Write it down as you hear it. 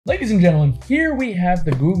Ladies and gentlemen, here we have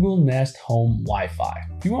the Google Nest Home Wi-Fi.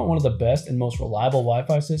 If you want one of the best and most reliable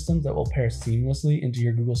Wi-Fi systems that will pair seamlessly into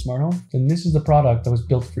your Google smart home, then this is the product that was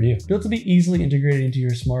built for you. Built to be easily integrated into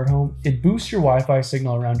your smart home, it boosts your Wi-Fi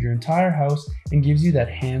signal around your entire house and gives you that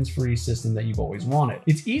hands-free system that you've always wanted.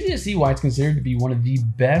 It's easy to see why it's considered to be one of the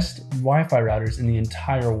best Wi-Fi routers in the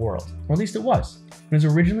entire world, or at least it was. It was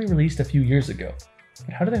originally released a few years ago.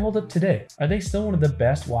 But how do they hold up today? Are they still one of the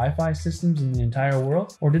best Wi-Fi systems in the entire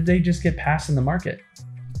world? Or did they just get passed in the market?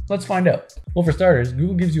 Let's find out. Well, for starters,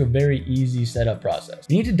 Google gives you a very easy setup process.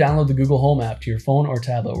 You need to download the Google Home app to your phone or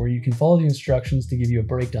tablet where you can follow the instructions to give you a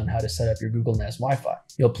breakdown how to set up your Google Nest Wi-Fi.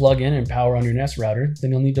 You'll plug in and power on your Nest router,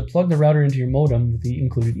 then you'll need to plug the router into your modem with the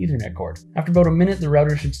included Ethernet cord. After about a minute, the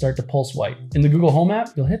router should start to pulse white. In the Google Home app,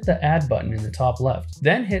 you'll hit the Add button in the top left,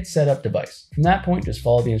 then hit Setup Device. From that point, just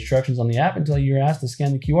follow the instructions on the app until you're asked to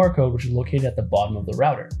scan the QR code, which is located at the bottom of the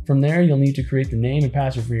router. From there, you'll need to create the name and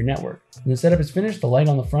password for your network. When the setup is finished, the light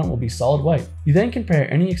on the front will be solid white. You then can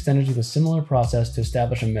pair any extenders with a similar process to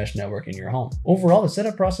establish a mesh network in your home. Overall, the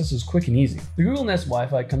setup process is quick and easy. The Google Nest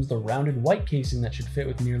Wi-Fi comes with a rounded white casing that should fit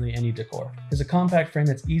with nearly any decor. There's a compact frame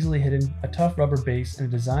that's easily hidden, a tough rubber base, and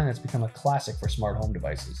a design that's become a classic for smart home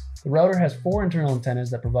devices. The router has 4 internal antennas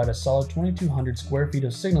that provide a solid 2,200 square feet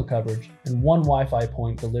of signal coverage, and one Wi-Fi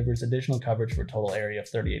point delivers additional coverage for a total area of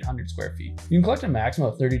 3,800 square feet. You can collect a maximum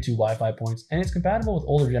of 32 Wi-Fi points, and it's compatible with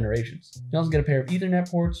older generations. You can also get a pair of Ethernet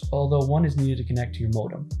ports, although one is needed to connect to your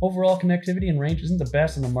modem. Overall, connectivity and range isn't the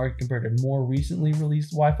best on the market compared to more recently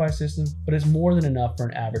released Wi-Fi systems, but it's more than enough for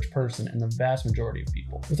an average person and the vast majority of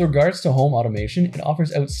people. With regards to home automation, it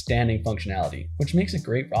offers outstanding functionality, which makes it a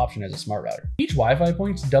great option as a smart router. Each Wi-Fi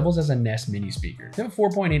point doubles as a Nest Mini speaker. They have a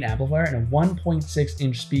 4.8 amplifier and a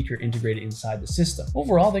 1.6-inch speaker integrated inside the system.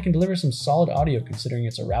 Overall, they can deliver some solid audio considering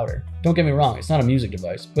it's a router. Don't get me wrong, it's not a music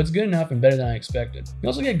device, but it's good enough and better than I expected. You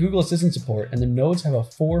also get Google Assistant support, and the nodes have a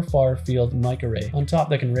 4 far-field mic array on top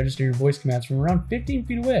that can register your voice commands from around 15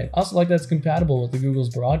 feet away. I also like that it's compatible with the Google's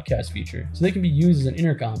broadcast feature, so they can be used as an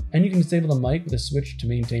intercom, and you can disable the mic with a switch to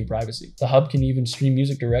maintain privacy. The hub can even stream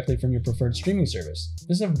music directly from your preferred streaming service.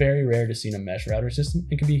 This is a very rare to see in a mesh router system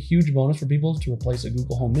and can be a huge bonus for people to replace a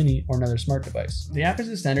Google Home Mini or another smart device. The app is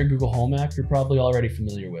the standard Google Home app you're probably already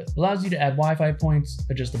familiar with. It allows you to add Wi-Fi points,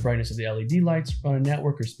 adjust the brightness of the LED lights, run a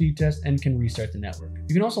network or speed test, and can restart the network.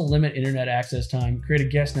 You can also limit internet access time, create a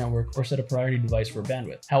guest network, or set a priority device for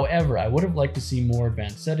bandwidth. However, I would have liked to see more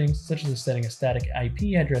advanced settings, such as setting a static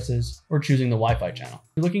IP addresses or choosing the Wi-Fi channel.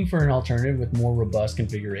 If you're looking for an alternative with more robust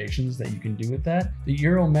configurations that you can do with that, the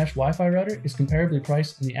Euro Mesh Wi-Fi router is comparably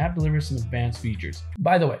priced and the app delivers some advanced features.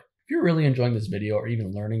 By the way, if you're really enjoying this video or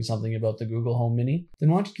even learning something about the Google Home Mini, then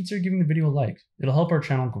why don't you consider giving the video a like? It'll help our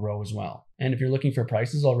channel grow as well. And if you're looking for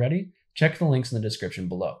prices already, check the links in the description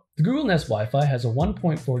below. The Google Nest Wi-Fi has a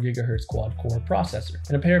 1.4 GHz quad-core processor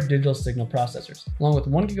and a pair of digital signal processors, along with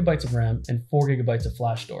 1 GB of RAM and 4 GB of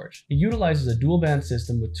flash storage. It utilizes a dual-band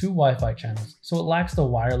system with 2 Wi-Fi channels, so it lacks the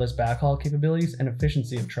wireless backhaul capabilities and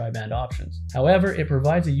efficiency of tri-band options. However, it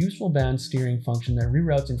provides a useful band steering function that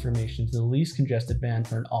reroutes information to the least congested band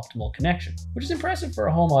for an optimal connection, which is impressive for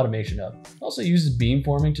a home automation hub. It also uses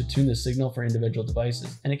beamforming to tune the signal for individual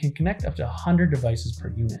devices, and it can connect up to 100 devices per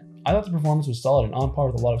unit. I thought the performance was solid and on par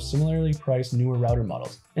with a lot of similarly priced newer router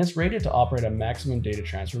models, and it's rated to operate at maximum data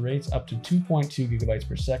transfer rates up to 2.2 GB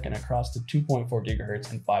per second across the 2.4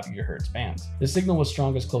 GHz and 5 GHz bands. The signal was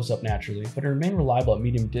strongest close up naturally, but it remained reliable at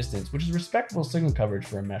medium distance, which is respectable signal coverage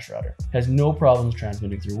for a mesh router. It has no problems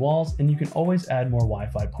transmitting through walls, and you can always add more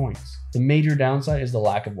Wi-Fi points. The major downside is the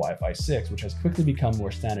lack of Wi-Fi 6, which has quickly become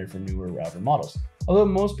more standard for newer router models. Although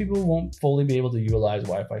most people won't fully be able to utilize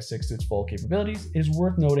Wi-Fi 6 to its full capabilities, it is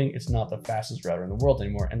worth noting it's not the fastest router in the world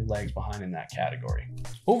anymore and lags behind in that category.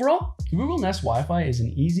 Overall, the Google Nest Wi-Fi is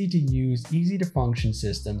an easy to use, easy to function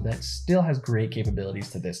system that still has great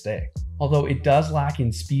capabilities to this day. Although it does lack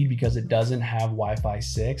in speed because it doesn't have Wi-Fi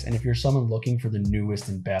 6, and if you're someone looking for the newest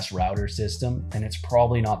and best router system, then it's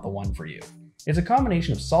probably not the one for you. It's a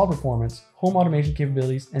combination of solid performance, home automation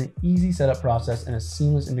capabilities, and an easy setup process and a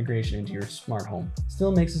seamless integration into your smart home.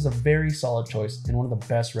 Still makes this a very solid choice and one of the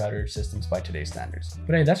best router systems by today's standards.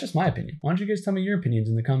 But hey, that's just my opinion. Why don't you guys tell me your opinions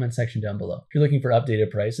in the comment section down below. If you're looking for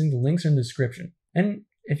updated pricing, the links are in the description. And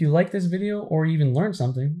if you like this video or even learned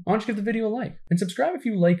something, why don't you give the video a like? And subscribe if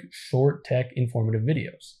you like short tech informative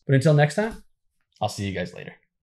videos. But until next time, I'll see you guys later.